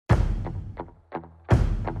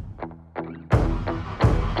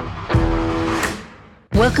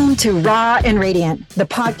Welcome to Raw and Radiant, the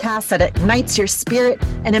podcast that ignites your spirit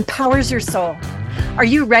and empowers your soul. Are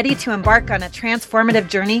you ready to embark on a transformative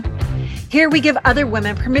journey? Here we give other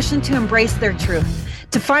women permission to embrace their truth,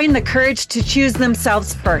 to find the courage to choose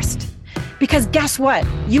themselves first. Because guess what?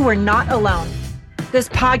 You are not alone. This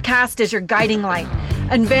podcast is your guiding light,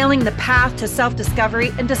 unveiling the path to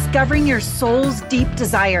self-discovery and discovering your soul's deep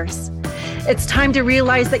desires. It's time to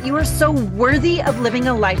realize that you are so worthy of living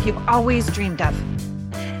a life you've always dreamed of.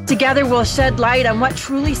 Together, we'll shed light on what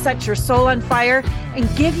truly sets your soul on fire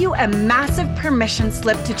and give you a massive permission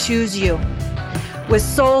slip to choose you. With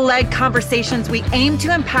soul-led conversations, we aim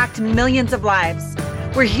to impact millions of lives.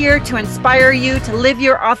 We're here to inspire you to live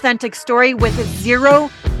your authentic story with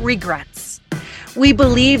zero regrets. We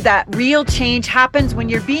believe that real change happens when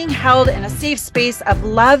you're being held in a safe space of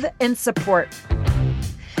love and support.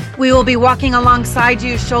 We will be walking alongside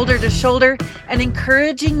you shoulder to shoulder and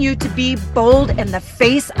encouraging you to be bold in the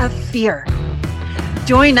face of fear.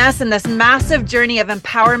 Join us in this massive journey of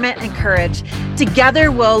empowerment and courage.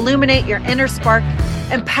 Together, we'll illuminate your inner spark,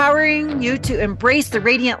 empowering you to embrace the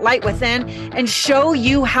radiant light within and show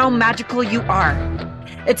you how magical you are.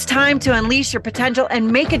 It's time to unleash your potential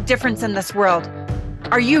and make a difference in this world.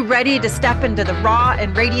 Are you ready to step into the raw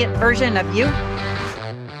and radiant version of you?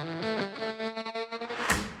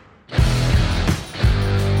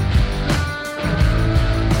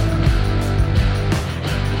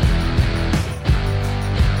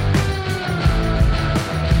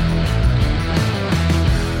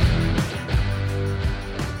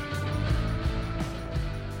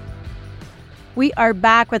 We are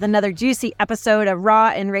back with another juicy episode of Raw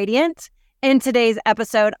and Radiant. In today's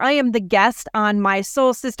episode, I am the guest on my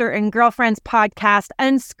Soul Sister and Girlfriends podcast,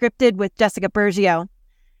 Unscripted with Jessica Bergio.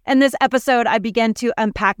 In this episode, I began to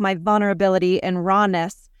unpack my vulnerability and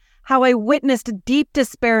rawness, how I witnessed deep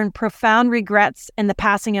despair and profound regrets in the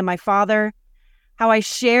passing of my father, how I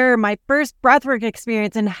share my first breathwork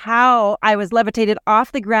experience and how I was levitated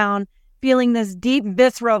off the ground, feeling this deep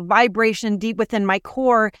visceral vibration deep within my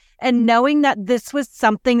core and knowing that this was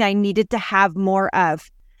something I needed to have more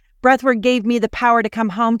of. Breathwork gave me the power to come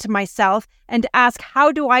home to myself and to ask,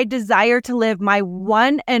 how do I desire to live my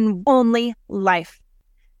one and only life?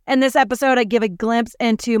 In this episode, I give a glimpse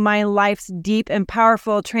into my life's deep and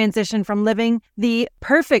powerful transition from living the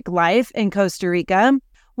perfect life in Costa Rica,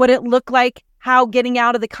 what it looked like, how getting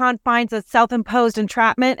out of the confines of self-imposed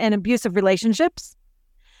entrapment and abusive relationships.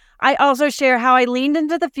 I also share how I leaned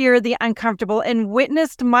into the fear of the uncomfortable and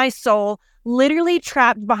witnessed my soul literally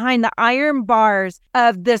trapped behind the iron bars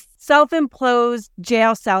of this self-imposed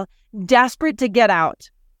jail cell, desperate to get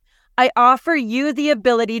out. I offer you the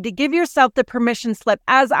ability to give yourself the permission slip,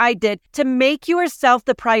 as I did, to make yourself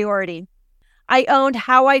the priority. I owned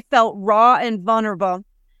how I felt raw and vulnerable,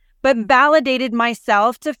 but validated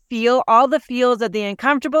myself to feel all the feels of the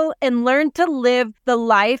uncomfortable and learn to live the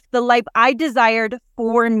life I desired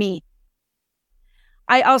for me.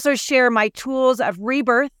 I also share my tools of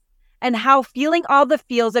rebirth and how feeling all the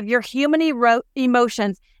feels of your human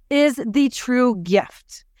emotions is the true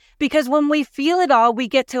gift. Because when we feel it all, we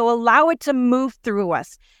get to allow it to move through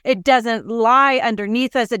us. It doesn't lie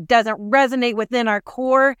underneath us. It doesn't resonate within our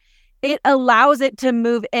core. It allows it to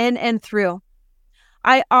move in and through.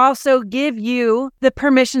 I also give you the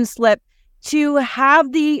permission slip to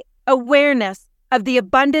have the awareness of the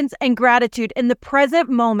abundance and gratitude in the present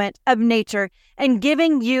moment of nature and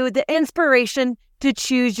giving you the inspiration to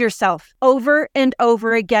choose yourself over and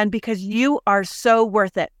over again because you are so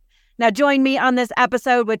worth it. Now join me on this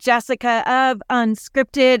episode with Jessica of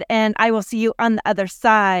Unscripted, and I will see you on the other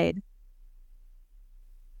side.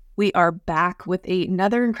 We are back with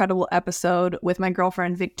another incredible episode with my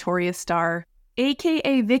girlfriend, Victoria Starr,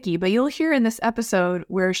 aka Vicky, but you'll hear in this episode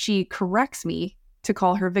where she corrects me to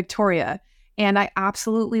call her Victoria. And I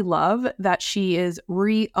absolutely love that she is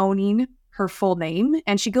re-owning her full name,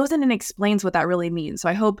 and she goes in and explains what that really means. So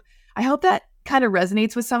I hope that kind of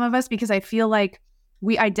resonates with some of us, because I feel like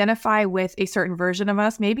we identify with a certain version of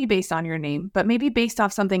us, maybe based on your name, but maybe based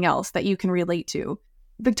off something else that you can relate to.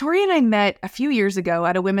 Victoria and I met a few years ago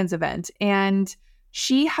at a women's event, and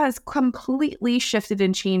she has completely shifted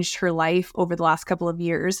and changed her life over the last couple of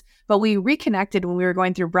years. But we reconnected when we were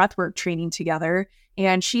going through breathwork training together,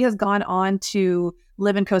 and she has gone on to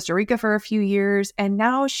live in Costa Rica for a few years, and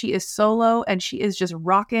now she is solo, and she is just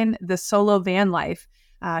rocking the solo van life.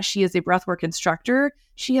 She is a breathwork instructor.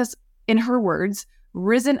 She has, in her words,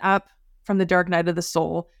 risen up from the dark night of the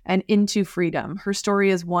soul and into freedom. Her story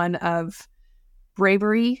is one of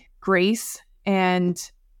bravery, grace, and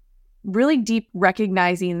really deep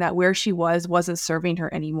recognizing that where she wasn't serving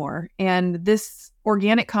her anymore. And this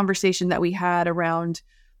organic conversation that we had around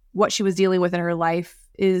what she was dealing with in her life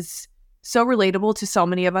is so relatable to so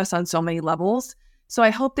many of us on so many levels. So I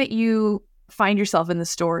hope that you find yourself in the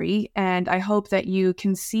story, and I hope that you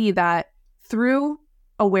can see that through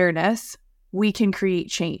awareness, we can create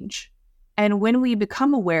change. And when we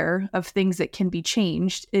become aware of things that can be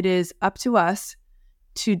changed, it is up to us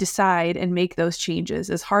to decide and make those changes,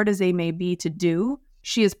 as hard as they may be to do.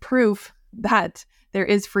 She is proof that there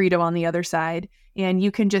is freedom on the other side, and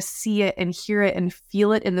you can just see it and hear it and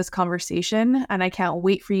feel it in this conversation. And I can't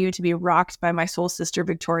wait for you to be rocked by my soul sister,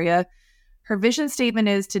 Victoria. Her vision statement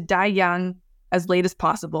is to die young, as late as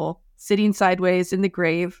possible, sitting sideways in the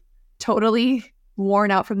grave, totally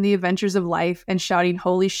worn out from the adventures of life and shouting,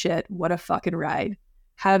 "Holy shit, what a fucking ride.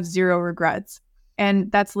 Have zero regrets."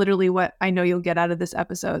 And that's literally what I know you'll get out of this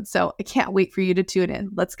episode. So I can't wait for you to tune in.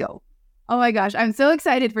 Let's go. Oh my gosh, I'm so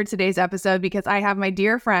excited for today's episode because I have my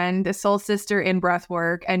dear friend, a soul sister in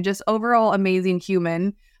breathwork, and just overall amazing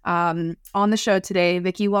human on the show today.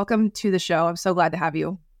 Vicki, welcome to the show. I'm so glad to have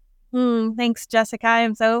you. Thanks, Jessica.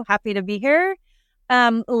 I'm so happy to be here.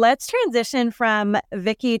 Let's transition from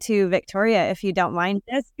Vicki to Victoria, if you don't mind,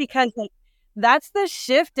 just because that's the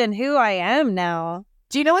shift in who I am now.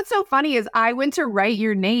 Do you know what's so funny is I went to write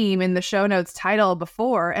your name in the show notes title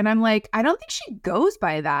before, and I'm like, I don't think she goes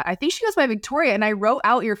by that. I think she goes by Victoria, and I wrote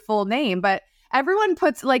out your full name, but everyone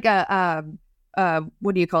puts like a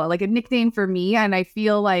what do you call it? Like a nickname for me, and I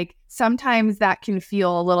feel like sometimes that can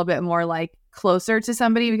feel a little bit more like closer to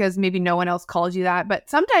somebody because maybe no one else calls you that, but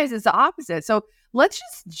sometimes it's the opposite. So let's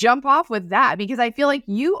just jump off with that because I feel like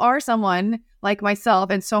you are someone like myself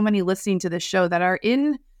and so many listening to this show that are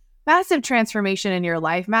in massive transformation in your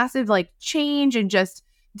life, massive like change and just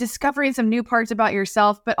discovering some new parts about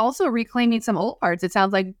yourself, but also reclaiming some old parts. It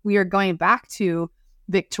sounds like we are going back to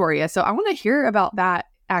Victoria. So I want to hear about that.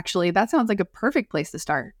 Actually, that sounds like a perfect place to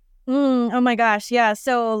start. Oh my gosh. Yeah.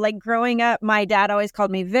 So like growing up, my dad always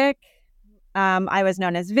called me Vic. I was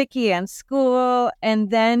known as Vicki in school.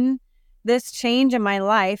 And then this change in my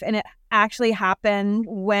life, and it actually happened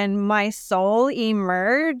when my soul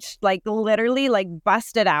emerged, like literally like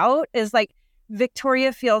busted out, is like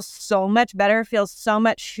Victoria feels so much better, feels so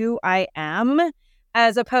much who I am,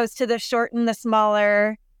 as opposed to the shortened, the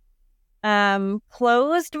smaller,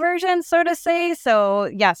 closed version, so to say.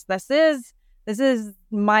 So yes, this is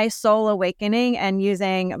my soul awakening and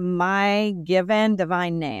using my given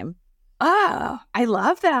divine name. Oh, I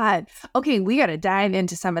love that. Okay, we got to dive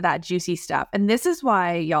into some of that juicy stuff. And this is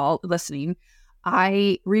why, y'all listening,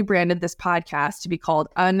 I rebranded this podcast to be called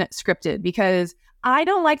Unscripted because I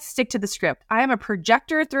don't like to stick to the script. I am a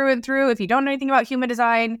projector through and through. If you don't know anything about human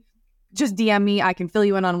design, just DM me. I can fill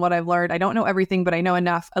you in on what I've learned. I don't know everything, but I know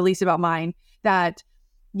enough, at least about mine, that,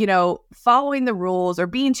 you know, following the rules or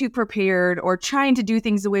being too prepared or trying to do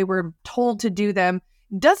things the way we're told to do them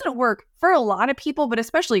doesn't work for a lot of people, but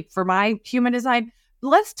especially for my human design.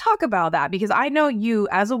 Let's talk about that because I know you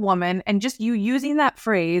as a woman and just you using that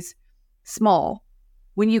phrase, small,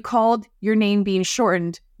 when you called your name being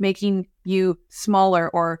shortened, making you smaller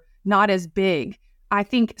or not as big. I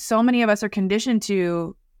think so many of us are conditioned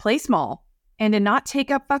to play small and to not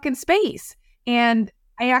take up fucking space. And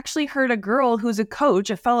I actually heard a girl who's a coach,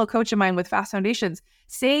 a fellow coach of mine with Fast Foundations,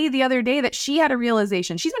 say the other day that she had a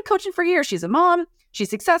realization. She's been coaching for years. She's a mom. She's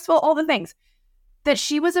successful, all the things, that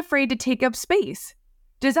she was afraid to take up space.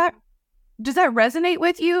 Does that resonate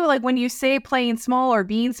with you? Like when you say playing small or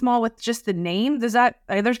being small with just the name, there's got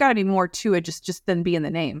to be more to it just than being the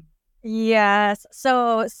name. Yes.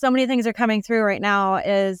 So many things are coming through right now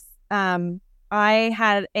is I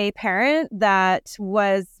had a parent that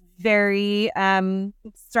was very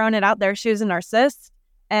throwing it out there. She was a narcissist.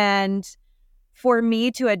 And for me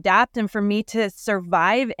to adapt and for me to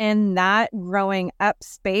survive in that growing up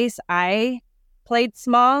space, I played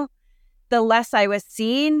small. The less I was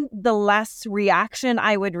seen, the less reaction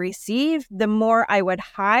I would receive, the more I would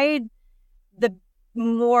hide, the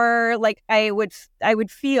more like I would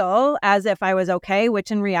feel as if I was okay, which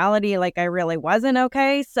in reality, like I really wasn't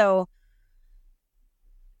okay. So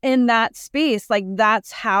in that space, like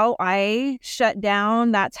that's how I shut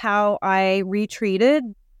down. That's how I retreated.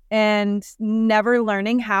 And never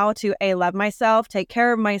learning how to love myself, take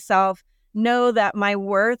care of myself, know that my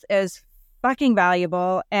worth is fucking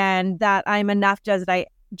valuable and that I'm enough just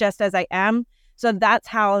as I am. So that's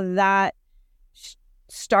how that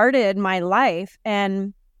started my life.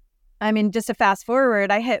 And I mean, just to fast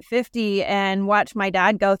forward, I hit 50 and watched my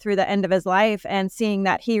dad go through the end of his life and seeing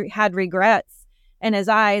that he had regrets in his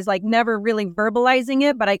eyes, like never really verbalizing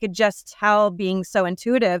it, but I could just tell being so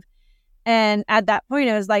intuitive. And at that point,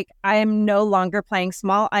 it was like, I am no longer playing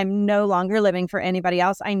small. I'm no longer living for anybody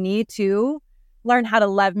else. I need to learn how to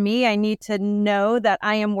love me. I need to know that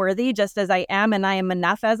I am worthy just as I am, and I am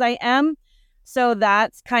enough as I am. So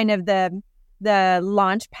that's kind of the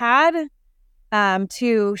launch pad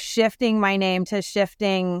to shifting my name, to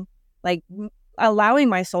shifting, like allowing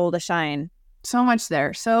my soul to shine. So much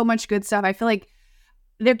there. So much good stuff. I feel like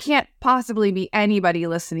there can't possibly be anybody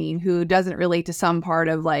listening who doesn't relate to some part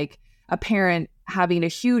of like a parent having a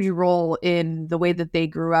huge role in the way that they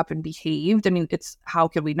grew up and behaved. I mean, it's how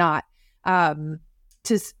could we not?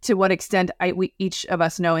 To what extent we each of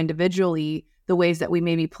us know individually the ways that we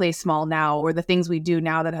maybe play small now, or the things we do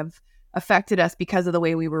now that have affected us because of the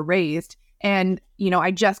way we were raised. And, you know,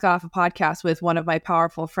 I just got off a podcast with one of my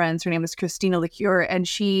powerful friends. Her name is Christina LeCure, and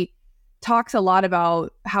she talks a lot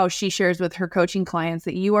about how she shares with her coaching clients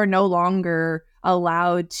that you are no longer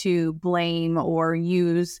allowed to blame or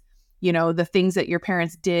use, you know, the things that your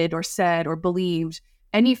parents did or said or believed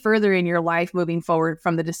any further in your life moving forward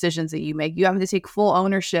from the decisions that you make. You have to take full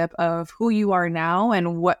ownership of who you are now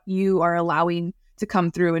and what you are allowing to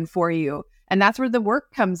come through and for you. And that's where the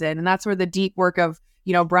work comes in. And that's where the deep work of,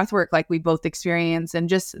 you know, breath work, like we both experience, and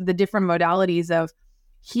just the different modalities of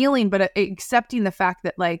healing, but accepting the fact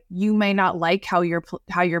that like you may not like how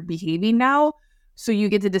you're behaving now. So you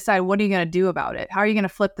get to decide, what are you going to do about it? How are you going to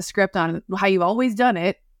flip the script on how you've always done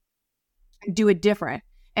it, do it different?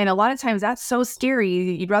 And a lot of times that's so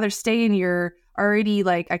scary. You'd rather stay in your already,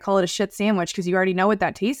 like, I call it a shit sandwich, because you already know what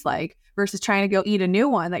that tastes like, versus trying to go eat a new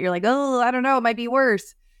one that you're like, oh, I don't know, it might be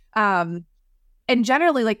worse. And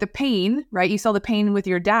generally, like the pain, right? You saw the pain with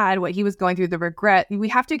your dad, what he was going through, the regret. We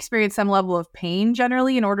have to experience some level of pain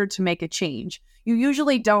generally in order to make a change. You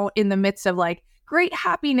usually don't, in the midst of like great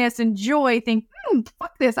happiness and joy, think,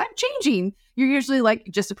 fuck this, I'm changing. You're usually like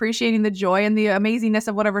just appreciating the joy and the amazingness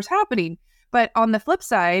of whatever's happening. But on the flip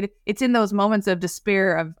side, it's in those moments of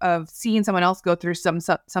despair of seeing someone else go through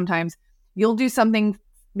sometimes you'll do something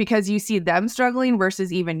because you see them struggling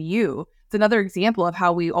versus even you. It's another example of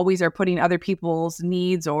how we always are putting other people's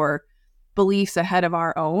needs or beliefs ahead of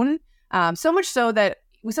our own. So much so that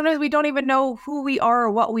sometimes we don't even know who we are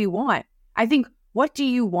or what we want. I think, what do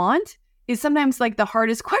you want is sometimes like the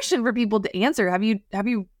hardest question for people to answer. Have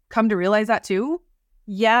you come to realize that too?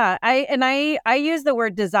 Yeah, I use the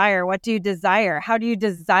word desire. What do you desire? How do you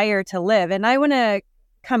desire to live? And I want to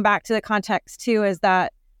come back to the context too, is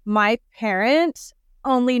that my parent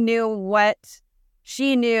only knew what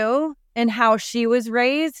she knew and how she was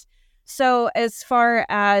raised. So as far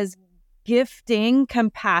as gifting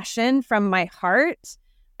compassion from my heart,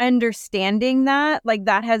 understanding that, like,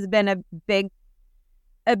 that has been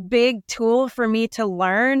a big tool for me to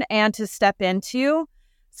learn and to step into.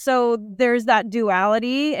 So there's that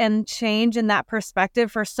duality and change in that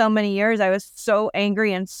perspective. For so many years, I was so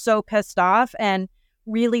angry and so pissed off and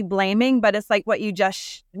really blaming. But it's like what you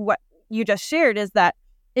just shared, is that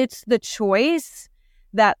it's the choice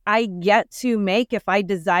that I get to make if I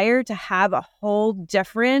desire to have a whole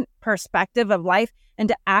different perspective of life and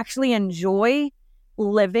to actually enjoy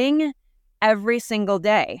living every single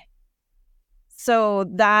day. So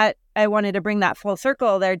that, I wanted to bring that full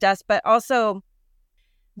circle there, Des, but also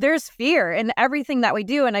there's fear in everything that we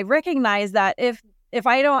do. And I recognize that if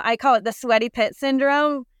I call it the sweaty pit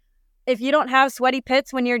syndrome. If you don't have sweaty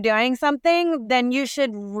pits when you're doing something, then you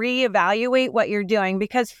should reevaluate what you're doing.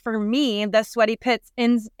 Because for me, the sweaty pits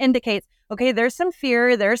indicates, okay, there's some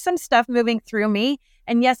fear, there's some stuff moving through me.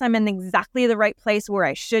 And yes, I'm in exactly the right place where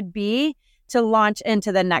I should be to launch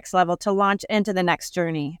into the next level, to launch into the next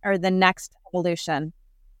journey or the next evolution.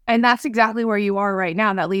 And that's exactly where you are right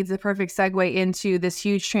now. That leads the perfect segue into this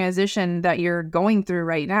huge transition that you're going through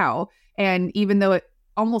right now. And even though it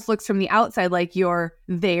almost looks from the outside like you're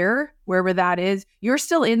there, wherever that is, you're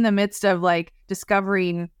still in the midst of like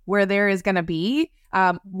discovering where there is going to be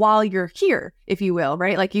while you're here, if you will,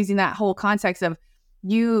 right? Like using that whole context of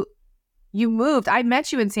you moved. I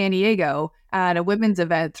met you in San Diego at a women's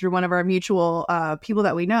event through one of our mutual people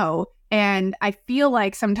that we know. And I feel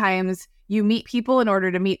like sometimes you meet people in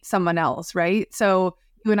order to meet someone else, right? So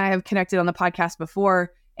you and I have connected on the podcast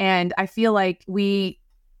before, and I feel like we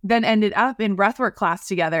then ended up in breathwork class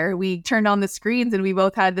together. We turned on the screens and we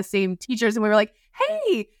both had the same teachers, and we were like,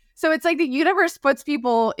 hey. So it's like the universe puts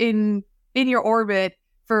people in your orbit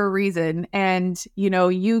for a reason. And, you know,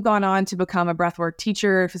 you've gone on to become a breathwork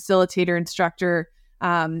teacher, facilitator, instructor,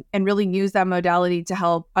 and really use that modality to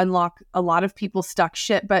help unlock a lot of people's stuck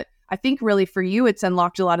shit. But I think really for you, it's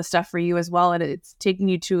unlocked a lot of stuff for you as well. And it's taken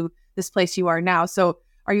you to this place you are now. So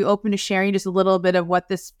are you open to sharing just a little bit of what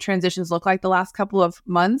this transitions look like the last couple of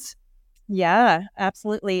months? Yeah,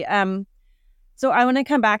 absolutely. So I want to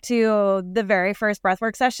come back to the very first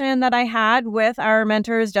breathwork session that I had with our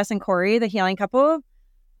mentors, Jess and Corey, the healing couple.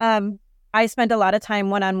 I spent a lot of time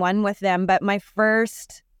one-on-one with them, but my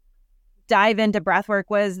first dive into breathwork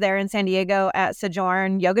was there in San Diego at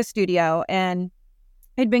Sojourn Yoga Studio. And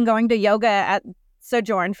I'd been going to yoga at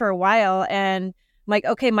Sojourn for a while. And I'm like,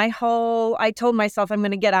 okay, I told myself I'm going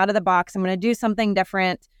to get out of the box. I'm going to do something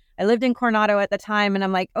different. I lived in Coronado at the time, and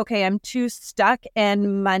I'm like, okay, I'm too stuck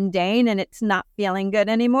and mundane, and it's not feeling good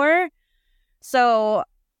anymore. So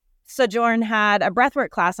Sojourn had a breathwork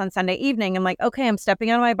class on Sunday evening. I'm like, okay, I'm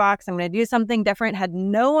stepping out of my box. I'm going to do something different. Had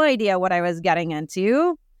no idea what I was getting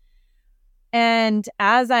into. And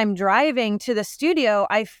as I'm driving to the studio,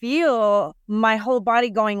 I feel my whole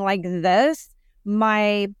body going like this.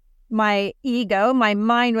 My ego, my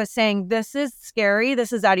mind was saying, this is scary.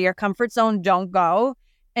 This is out of your comfort zone. Don't go.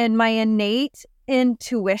 And my innate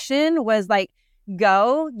intuition was like,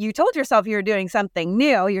 go. You told yourself you were doing something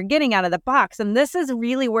new. You're getting out of the box. And this is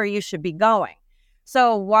really where you should be going.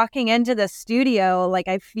 So walking into the studio, like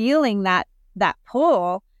I'm feeling that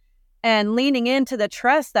pull and leaning into the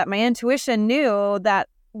trust that my intuition knew that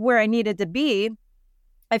where I needed to be.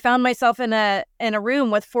 I found myself in a room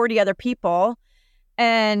with 40 other people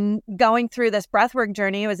and going through this breathwork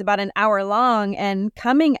journey. It was about an hour long, and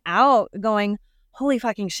coming out going, holy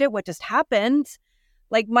fucking shit, what just happened?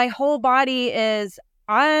 Like my whole body is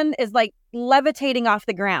like levitating off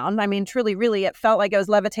the ground. I mean, truly, really, it felt like I was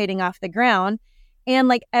levitating off the ground. And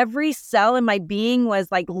like every cell in my being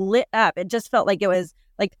was like lit up. It just felt like it was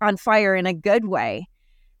like on fire in a good way.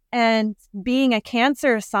 And being a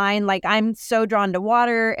Cancer sign, like I'm so drawn to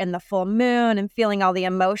water and the full moon and feeling all the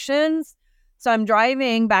emotions. So I'm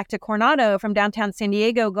driving back to Coronado from downtown San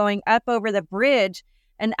Diego, going up over the bridge.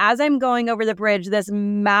 And as I'm going over the bridge, this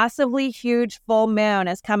massively huge full moon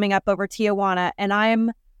is coming up over Tijuana, and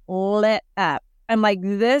I'm lit up. I'm like,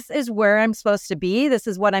 this is where I'm supposed to be. This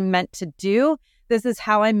is what I'm meant to do. This is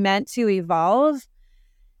how I'm meant to evolve.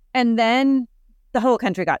 And then the whole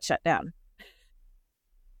country got shut down.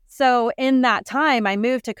 So in that time, I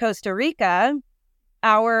moved to Costa Rica.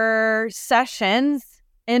 Our sessions,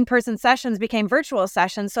 in-person sessions, became virtual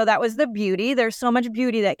sessions. So that was the beauty. There's so much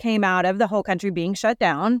beauty that came out of the whole country being shut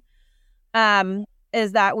down,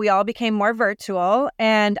 is that we all became more virtual.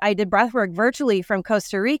 And I did breathwork virtually from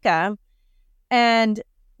Costa Rica, and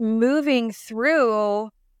moving through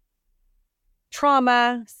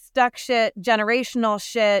trauma, stuck shit, generational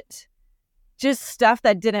shit, just stuff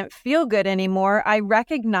that didn't feel good anymore. I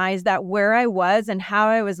recognized that where I was and how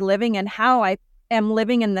I was living and how I am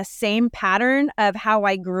living in the same pattern of how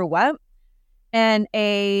I grew up, and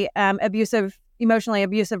a emotionally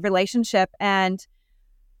abusive relationship. And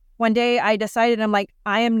one day I decided, I'm like,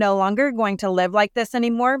 I am no longer going to live like this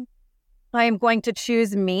anymore. I am going to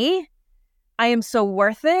choose me. I am so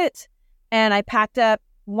worth it. And I packed up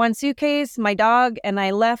one suitcase, my dog, and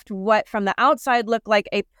I left what from the outside looked like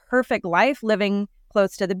a perfect life, living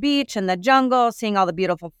close to the beach and the jungle, seeing all the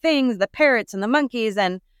beautiful things, the parrots and the monkeys.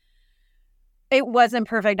 And it wasn't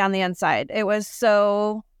perfect on the inside. It was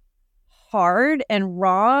so hard and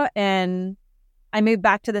raw. And I moved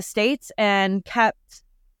back to the States and kept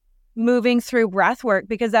moving through breath work,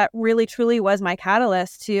 because that really, truly was my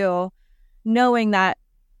catalyst to knowing that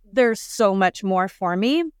there's so much more for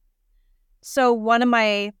me. So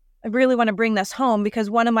I really want to bring this home, because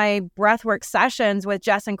one of my breathwork sessions with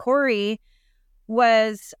Jess and Corey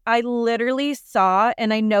was, I literally saw,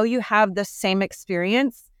 and I know you have the same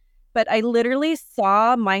experience, but I literally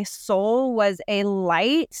saw my soul was a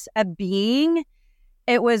light, a being.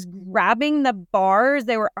 It was grabbing the bars.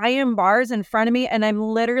 They were iron bars in front of me, and I'm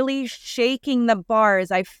literally shaking the bars.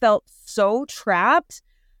 I felt so trapped,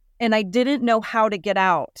 and I didn't know how to get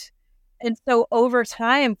out. And so over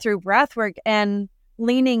time, through breathwork and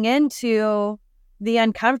leaning into the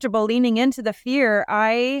uncomfortable, leaning into the fear,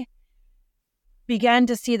 I began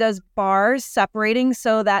to see those bars separating,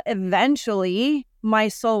 so that eventually my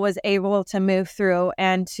soul was able to move through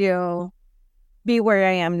and to be where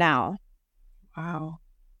I am now. Wow.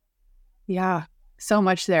 Yeah, so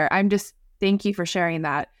much there. Thank you for sharing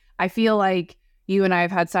that. I feel like you and I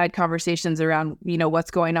have had side conversations around,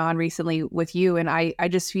 what's going on recently with you. And I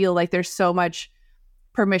just feel like there's so much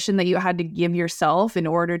permission that you had to give yourself in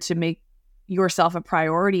order to make yourself a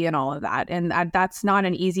priority in all of that. And that's not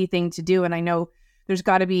an easy thing to do. And I know there's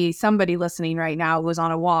got to be somebody listening right now who's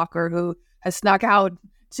on a walk or who has snuck out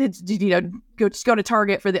to go to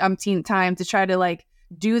Target for the umpteenth time to try to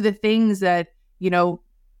do the things that,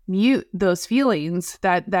 mute those feelings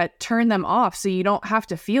that turn them off, so you don't have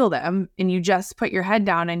to feel them, and you just put your head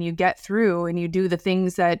down and you get through and you do the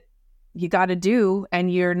things that you got to do,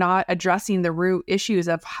 and you're not addressing the root issues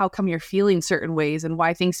of how come you're feeling certain ways and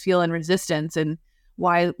why things feel in resistance and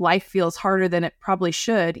why life feels harder than it probably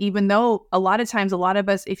should, even though a lot of times, a lot of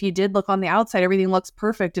us, if you did look on the outside, everything looks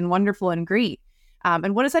perfect and wonderful and great.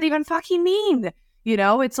 And what does that even fucking mean? You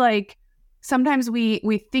know, it's like sometimes we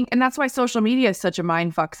think, and that's why social media is such a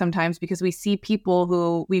mind fuck sometimes, because we see people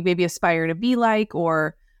who we maybe aspire to be like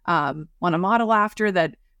or want to model after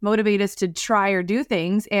that motivate us to try or do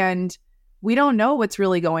things. And we don't know what's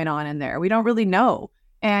really going on in there. We don't really know.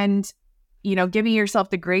 And, you know, giving yourself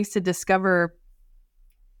the grace to discover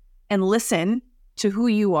and listen to who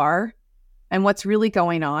you are and what's really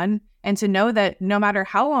going on, and to know that no matter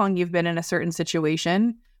how long you've been in a certain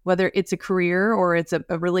situation, whether it's a career or it's a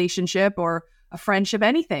relationship or a friendship,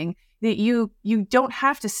 anything, that you don't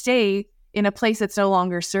have to stay in a place that's no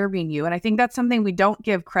longer serving you. And I think that's something we don't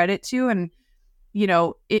give credit to. And, you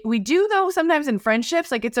know, we do though sometimes in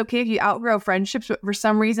friendships. Like, it's okay if you outgrow friendships, but for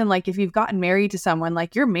some reason, like if you've gotten married to someone,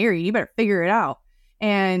 like you're married, you better figure it out.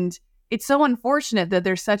 And it's so unfortunate that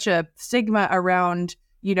there's such a stigma around,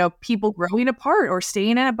 you know, people growing apart or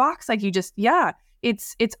staying in a box. Like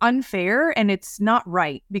it's unfair and it's not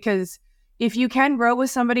right, because if you can grow with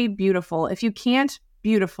somebody, beautiful. If you can't,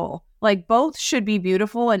 beautiful. Like, both should be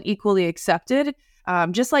beautiful and equally accepted.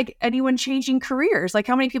 Just like anyone changing careers. Like,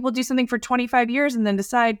 how many people do something for 25 years and then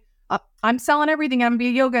decide, I'm selling everything, I'm gonna be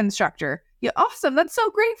a yoga instructor. Yeah, awesome. That's so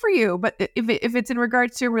great for you. But if it's in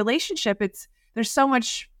regards to a relationship, it goes so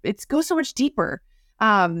much deeper.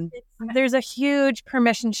 There's a huge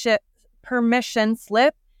permission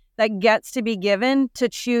slip that gets to be given to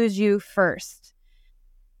choose you first.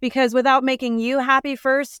 Because without making you happy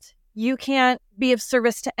first, you can't be of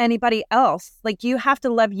service to anybody else. Like, you have to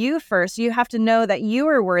love you first. You have to know that you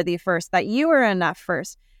are worthy first, that you are enough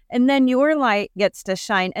first. And then your light gets to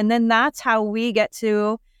shine. And then that's how we get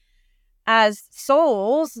to, as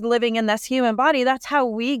souls living in this human body, that's how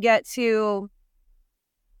we get to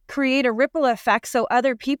create a ripple effect so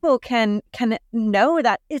other people can know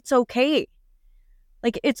that it's okay.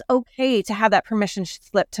 Like, it's okay to have that permission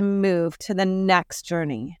slip to move to the next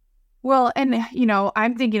journey. Well, and, you know,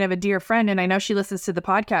 I'm thinking of a dear friend, and I know she listens to the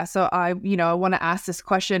podcast. So I want to ask this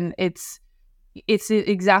question. It's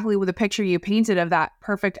exactly with the picture you painted of that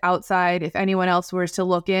perfect outside. If anyone else was to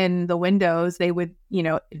look in the windows, they would, you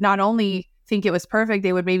know, not only think it was perfect,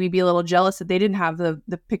 they would maybe be a little jealous that they didn't have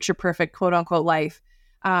the picture perfect, quote unquote, life.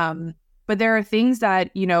 But there are things that,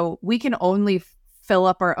 you know, we can only fill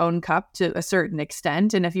up our own cup to a certain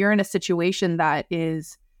extent. And if you're in a situation that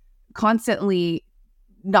is constantly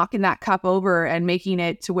knocking that cup over and making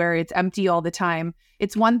it to where it's empty all the time,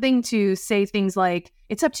 it's one thing to say things like,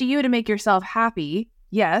 it's up to you to make yourself happy.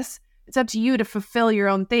 Yes. It's up to you to fulfill your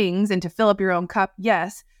own things and to fill up your own cup.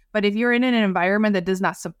 Yes. But if you're in an environment that does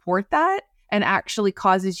not support that and actually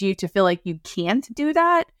causes you to feel like you can't do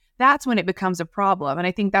that, that's when it becomes a problem. And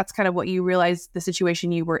I think that's kind of what you realized the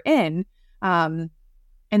situation you were in.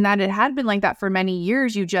 And that it had been like that for many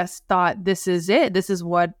years. You just thought, this is it. This is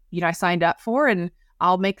what, you know, I signed up for, and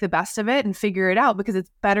I'll make the best of it and figure it out because it's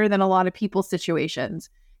better than a lot of people's situations.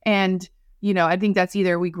 And, you know, I think that's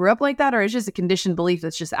either we grew up like that, or it's just a conditioned belief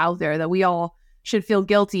that's just out there that we all should feel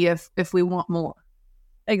guilty if we want more.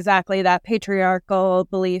 Exactly. That patriarchal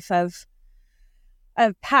belief of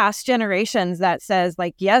past generations that says,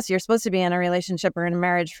 like, yes, you're supposed to be in a relationship or in a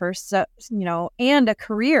marriage for so, you know, and a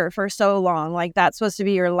career for so long. Like, that's supposed to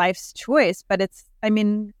be your life's choice. But it's, I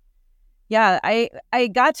mean, yeah, I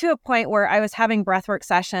got to a point where I was having breathwork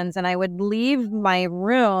sessions, and I would leave my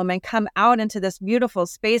room and come out into this beautiful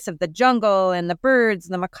space of the jungle and the birds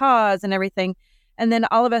and the macaws and everything. And then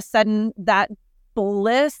all of a sudden, that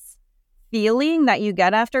bliss feeling that you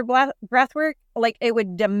get after breathwork, like, it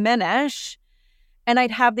would diminish. And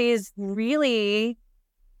I'd have these really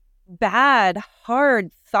bad,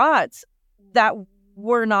 hard thoughts that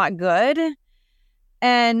were not good.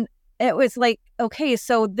 And it was like, okay,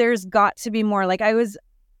 so there's got to be more. Like, I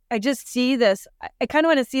just see this, I kind of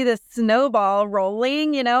want to see this snowball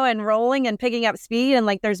rolling, you know, and rolling and picking up speed. And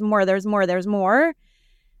like, there's more.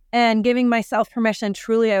 And giving myself permission.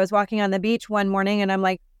 Truly, I was walking on the beach one morning and I'm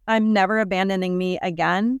like, I'm never abandoning me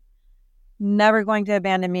again. Never going to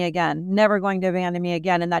abandon me again. Never going to abandon me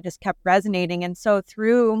again. And that just kept resonating. And so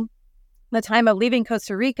through the time of leaving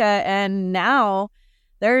Costa Rica and now,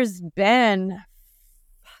 there's been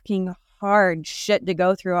fucking hard shit to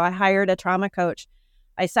go through. I hired a trauma coach.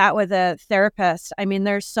 I sat with a therapist. I mean,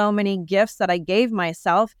 there's so many gifts that I gave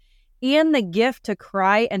myself, and the gift to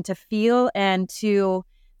cry and to feel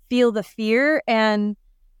the fear and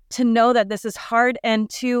to know that this is hard, and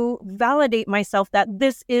to validate myself that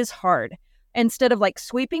this is hard. instead of like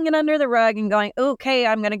sweeping it under the rug and going, okay,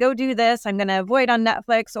 I'm going to go do this. I'm going to avoid on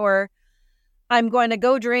Netflix, or I'm going to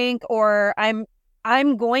go drink, or I'm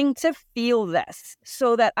going to feel this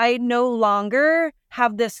so that I no longer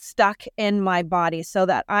have this stuck in my body, so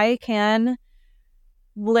that I can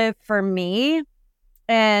live for me.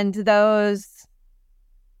 And those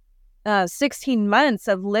 16 months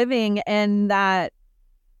of living in that,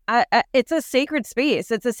 it's a sacred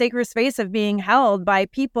space. It's a sacred space of being held by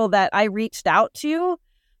people that I reached out to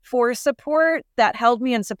for support, that held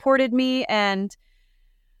me and supported me. And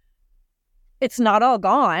it's not all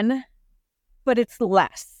gone, but it's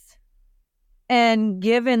less. And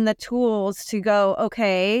given the tools to go,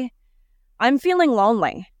 okay, I'm feeling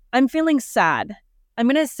lonely. I'm feeling sad. I'm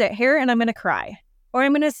going to sit here and I'm going to cry. Or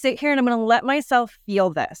I'm going to sit here and I'm going to let myself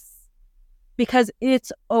feel this, because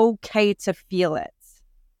it's okay to feel it.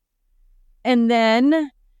 And then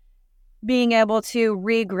being able to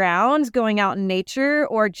reground, going out in nature,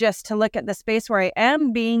 or just to look at the space where I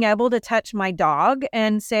am, being able to touch my dog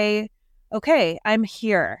and say, okay, I'm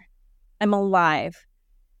here. I'm alive.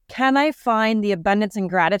 Can I find the abundance and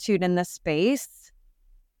gratitude in this space,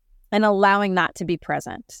 and allowing that to be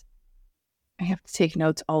present? I have to take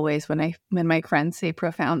notes always when my friends say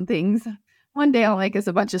profound things. One day I'll make us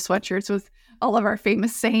a bunch of sweatshirts with all of our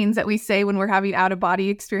famous sayings that we say when we're having out-of-body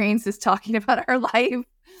experiences talking about our life.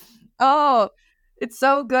 Oh, it's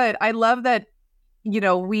so good. I love that,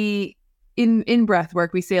 we, in breath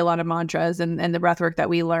work, we say a lot of mantras, and the breath work that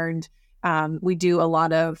we learned, we do a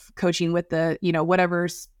lot of coaching with the,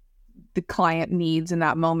 whatever's the client needs in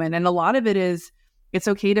that moment. And a lot of it is, it's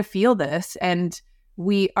okay to feel this. And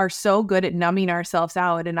we are so good at numbing ourselves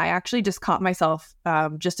out. And I actually just caught myself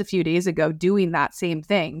just a few days ago doing that same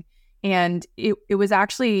thing. And it was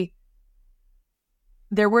actually,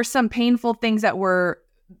 there were some painful things that were,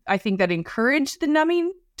 I think, that encouraged the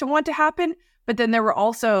numbing to want to happen. But then there were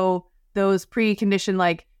also those preconditioned,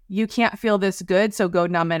 like, you can't feel this good, so go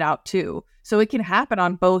numb it out too. So it can happen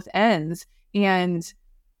on both ends. And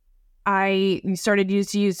I started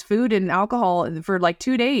to use food and alcohol for like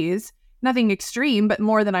 2 days. Nothing extreme, but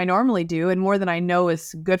more than I normally do, and more than I know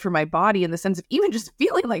is good for my body, in the sense of even just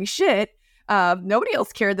feeling like shit. Nobody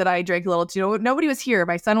else cared that I drank a little too. Nobody was here.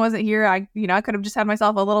 My son wasn't here. I could have just had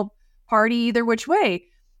myself a little party either which way.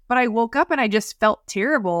 But I woke up and I just felt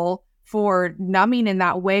terrible for numbing in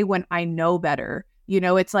that way when I know better.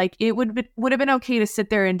 It's like it would have been okay to sit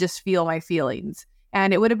there and just feel my feelings.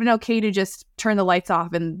 And it would have been okay to just turn the lights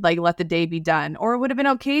off and like let the day be done. Or it would have been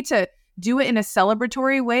okay to do it in a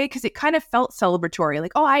celebratory way, because it kind of felt celebratory.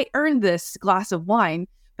 Like, oh, I earned this glass of wine.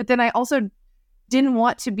 But then I also didn't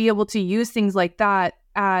want to be able to use things like that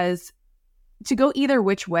as to go either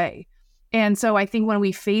which way. And so I think when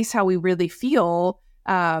we face how we really feel,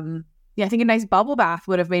 I think a nice bubble bath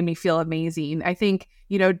would have made me feel amazing. I think,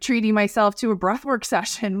 treating myself to a breathwork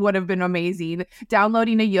session would have been amazing.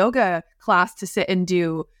 Downloading a yoga class to sit and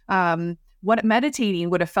do, what meditating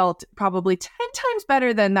would have felt probably 10 times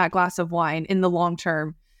better than that glass of wine in the long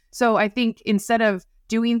term. So I think instead of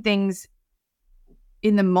doing things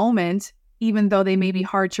in the moment, even though they may be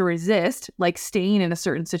hard to resist, like staying in a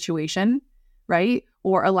certain situation, right?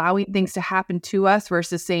 Or allowing things to happen to us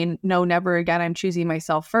versus saying, no, never again, I'm choosing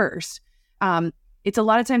myself first. It's a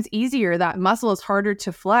lot of times easier. That muscle is harder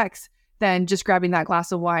to flex than just grabbing that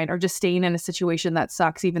glass of wine or just staying in a situation that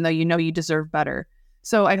sucks, even though you deserve better.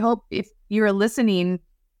 So I hope if you're listening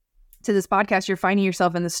to this podcast, you're finding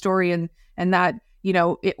yourself in the story, and that,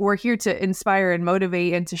 we're here to inspire and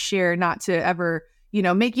motivate and to share, not to ever,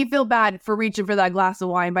 make you feel bad for reaching for that glass of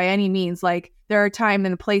wine by any means. Like, there are time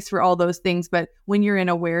and a place for all those things. But when you're in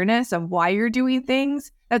awareness of why you're doing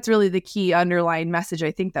things, that's really the key underlying message,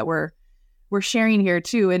 I think, that we're sharing here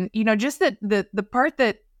too. And, just that the part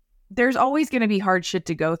that there's always going to be hard shit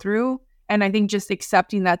to go through. And I think just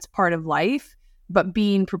accepting that's part of life, but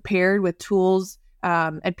being prepared with tools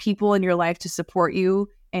and people in your life to support you,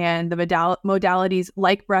 and the modalities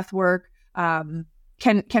like breath work can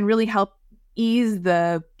really help ease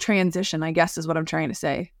the transition, I guess is what I'm trying to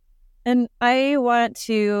say. And I want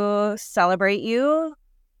to celebrate you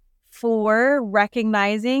for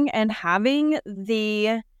recognizing and having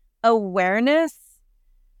the awareness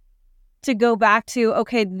to go back to,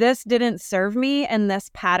 okay, this didn't serve me in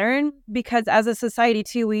this pattern, because as a society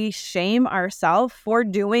too, we shame ourselves for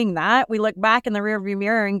doing that. We look back in the rearview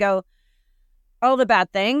mirror and go, all the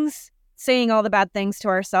bad things, saying all the bad things to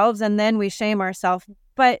ourselves, and then we shame ourselves.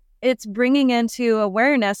 But it's bringing into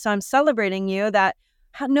awareness. So I'm celebrating you that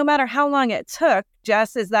no matter how long it took,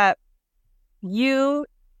 Jess, is that you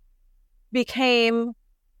became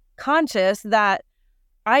conscious that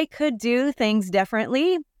I could do things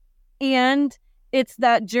differently. And it's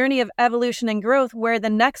that journey of evolution and growth where the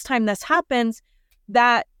next time this happens,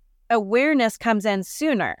 that awareness comes in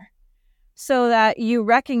sooner so that you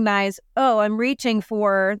recognize, oh, I'm reaching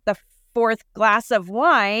for the fourth glass of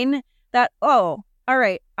wine, that, oh, all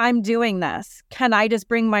right, I'm doing this. Can I just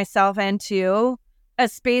bring myself into a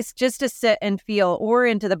space just to sit and feel, or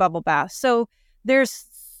into the bubble bath? So there's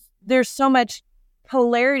so much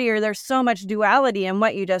polarity, or there's so much duality in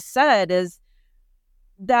what you just said, is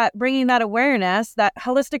that bringing that awareness, that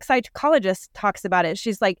holistic psychologist talks about it.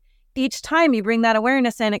 She's like, each time you bring that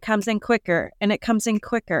awareness in, it comes in quicker, and it comes in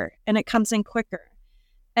quicker, and it comes in quicker.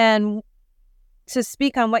 And to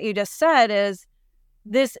speak on what you just said is,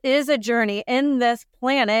 this is a journey in this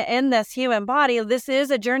planet, in this human body. This is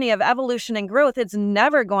a journey of evolution and growth. It's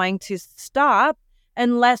never going to stop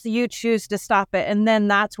unless you choose to stop it. And then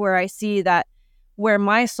that's where I see that where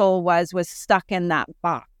my soul was stuck in that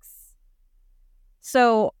box.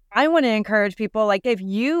 So I want to encourage people, like, if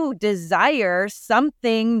you desire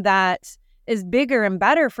something that is bigger and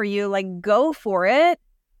better for you, like, go for it.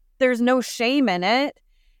 There's no shame in it.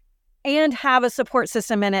 And have a support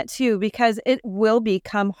system in it too, because it will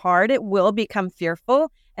become hard. It will become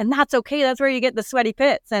fearful. And that's okay. That's where you get the sweaty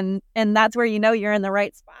pits. And that's where you know you're in the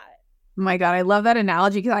right spot. Oh my God, I love that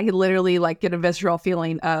analogy, because I could literally get a visceral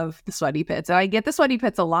feeling of the sweaty pits. And I get the sweaty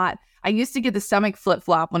pits a lot. I used to get the stomach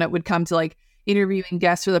flip-flop when it would come to interviewing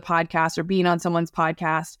guests for the podcast or being on someone's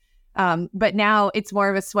podcast. But now it's more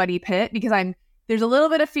of a sweaty pit, because there's a little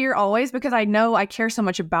bit of fear always, because I know I care so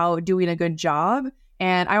much about doing a good job.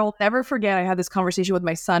 And I will never forget, I had this conversation with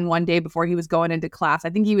my son one day before he was going into class. I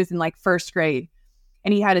think he was in first grade,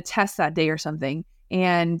 and he had a test that day or something.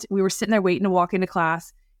 And we were sitting there waiting to walk into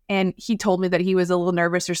class. And he told me that he was a little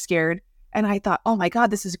nervous or scared. And I thought, oh my God,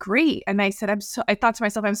 this is great. And I said, I thought to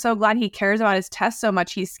myself, I'm so glad he cares about his test so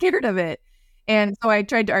much. He's scared of it. And so I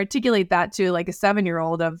tried to articulate that to a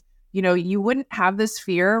 7-year-old of, you wouldn't have this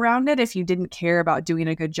fear around it if you didn't care about doing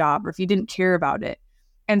a good job, or if you didn't care about it.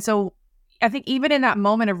 And so I think even in that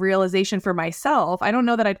moment of realization for myself, I don't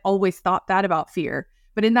know that I'd always thought that about fear,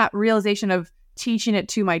 but in that realization of teaching it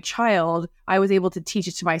to my child, I was able to teach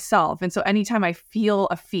it to myself. And so anytime I feel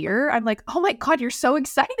a fear, I'm like, oh my God, you're so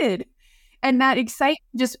excited. And that excitement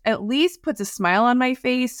just at least puts a smile on my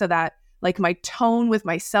face, so that my tone with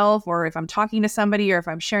myself, or if I'm talking to somebody, or if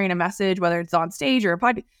I'm sharing a message, whether it's on stage or a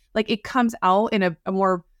podcast, it comes out in a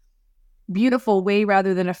more beautiful way,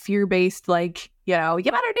 rather than a fear-based, you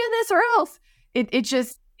better do this or else.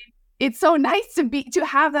 It's so nice to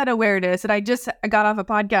have that awareness. And I got off a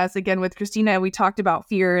podcast again with Christina, and we talked about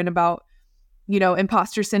fear and about,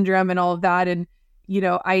 imposter syndrome and all of that. And,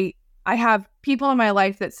 I have people in my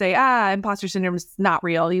life that say, imposter syndrome is not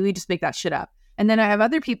real. You just make that shit up. And then I have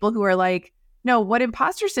other people who are like, no, what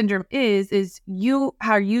imposter syndrome is you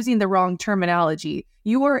are using the wrong terminology.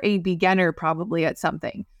 You are a beginner probably at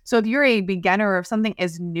something. So if you're a beginner, or if something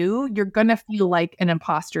is new, you're going to feel like an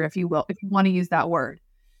imposter, if you will, if you want to use that word.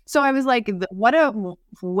 So I was like, what a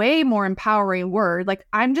way more empowering word.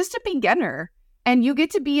 I'm just a beginner, and you get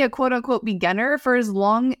to be a quote unquote beginner for as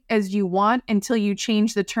long as you want, until you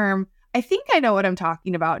change the term. I think I know what I'm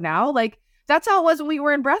talking about now. That's how it was when we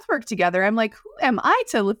were in breathwork together. I'm like, who am I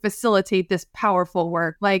to facilitate this powerful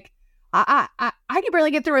work? I can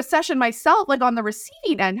barely get through a session myself, on the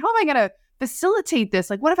receiving end. How am I going to facilitate this?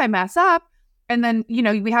 What if I mess up? And then,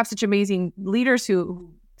 we have such amazing leaders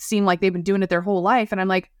who seem like they've been doing it their whole life. And I'm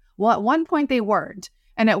like, well, at one point they weren't.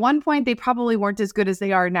 And at one point they probably weren't as good as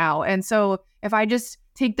they are now. And so if I just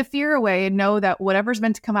take the fear away and know that whatever's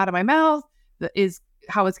meant to come out of my mouth is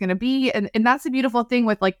how it's going to be. And that's the beautiful thing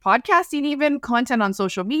with podcasting, even content on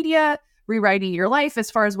social media, rewriting your life, as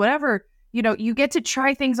far as whatever, you get to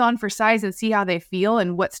try things on for size and see how they feel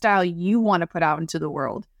and what style you want to put out into the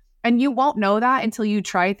world. And you won't know that until you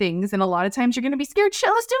try things. And a lot of times you're going to be scared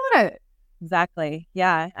shitless doing it. Exactly.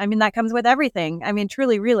 Yeah. That comes with everything.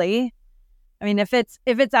 Truly, really. If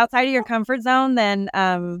it's outside of your comfort zone, then,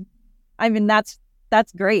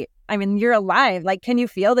 that's great. You're alive. Can you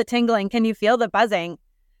feel the tingling? Can you feel the buzzing?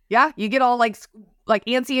 Yeah. You get all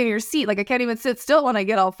antsy in your seat. I can't even sit still when I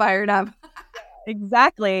get all fired up.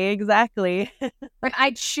 Exactly.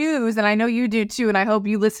 I choose, and I know you do too, and I hope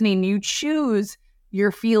you listening, you choose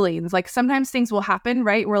your feelings. Sometimes things will happen,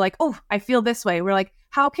 right? We're like, oh, I feel this way. We're like,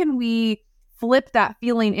 how can we flip that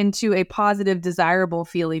feeling into a positive, desirable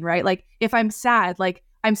feeling, right? If I'm sad,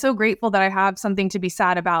 I'm so grateful that I have something to be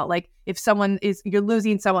sad about. If you're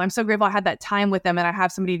losing someone, I'm so grateful I had that time with them, and I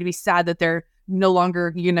have somebody to be sad that they're no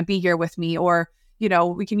longer going to be here with me. Or,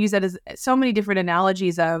 we can use that as so many different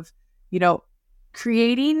analogies of,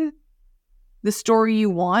 creating the story you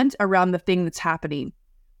want around the thing that's happening.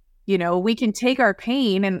 We can take our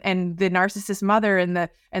pain and the narcissist mother and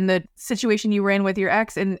the situation you were in with your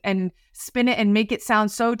ex and spin it and make it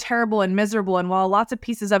sound so terrible and miserable. And while lots of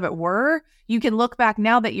pieces of it were, you can look back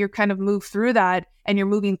now that you're kind of moved through that and you're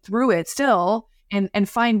moving through it still and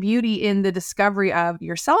find beauty in the discovery of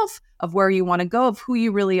yourself, of where you want to go, of who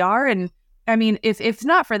you really are. And I mean, if it's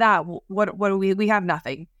not for that, what do we have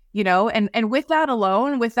nothing, and with that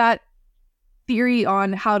alone, with that theory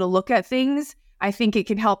on how to look at things, I think it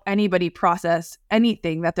can help anybody process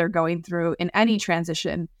anything that they're going through in any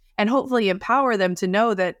transition, and hopefully empower them to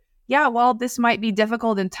know that, yeah, while this might be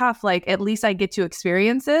difficult and tough, like at least I get to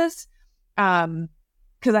experience this.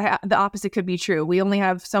 Because the opposite could be true. We only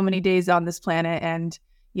have so many days on this planet, and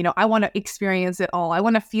I want to experience it all. I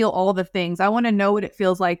want to feel all the things. I want to know what it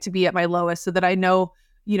feels like to be at my lowest, so that I know,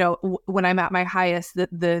 when I'm at my highest,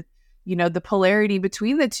 the polarity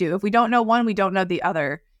between the two. If we don't know one, we don't know the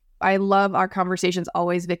other. I love our conversations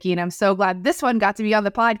always, Vicki, and I'm so glad this one got to be on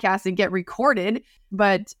the podcast and get recorded.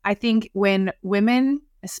 But I think when women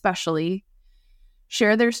especially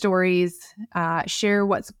share their stories, share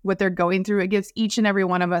what they're going through, it gives each and every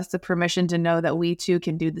one of us the permission to know that we too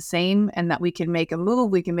can do the same, and that we can make a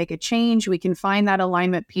move, we can make a change, we can find that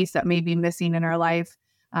alignment piece that may be missing in our life.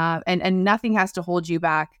 And nothing has to hold you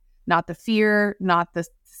back. Not the fear, not the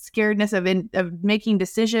scaredness of making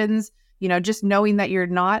decisions, just knowing that you're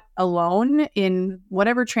not alone in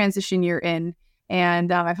whatever transition you're in.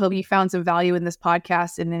 And I hope you found some value in this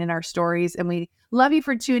podcast and in our stories. And we love you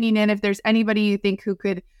for tuning in. If there's anybody you think who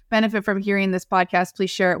could benefit from hearing this podcast, please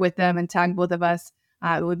share it with them and tag both of us.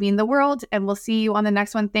 It would mean the world. And we'll see you on the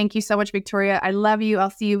next one. Thank you so much, Victoria. I love you. I'll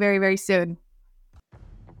see you very, very soon.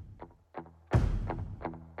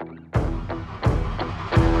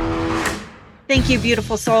 Thank you,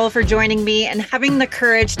 beautiful soul, for joining me and having the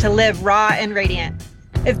courage to live raw and radiant.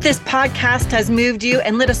 If this podcast has moved you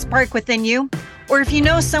and lit a spark within you, or if you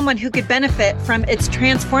know someone who could benefit from its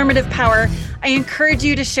transformative power, I encourage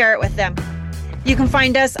you to share it with them. You can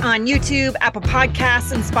find us on YouTube, Apple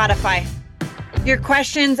Podcasts, and Spotify. Your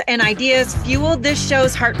questions and ideas fuel this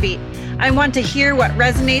show's heartbeat. I want to hear what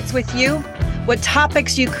resonates with you, what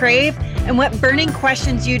topics you crave, and what burning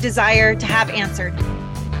questions you desire to have answered.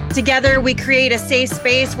 Together, we create a safe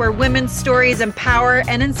space where women's stories empower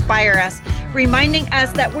and inspire us, reminding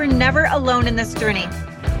us that we're never alone in this journey.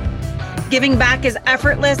 Giving back is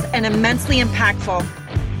effortless and immensely impactful.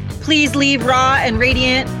 Please leave Raw and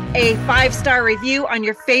Radiant a 5-star review on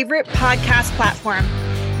your favorite podcast platform.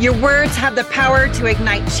 Your words have the power to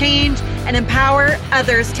ignite change and empower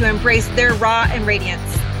others to embrace their raw and radiance.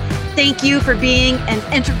 Thank you for being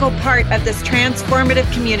an integral part of this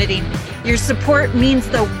transformative community. Your support means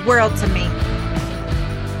the world to me.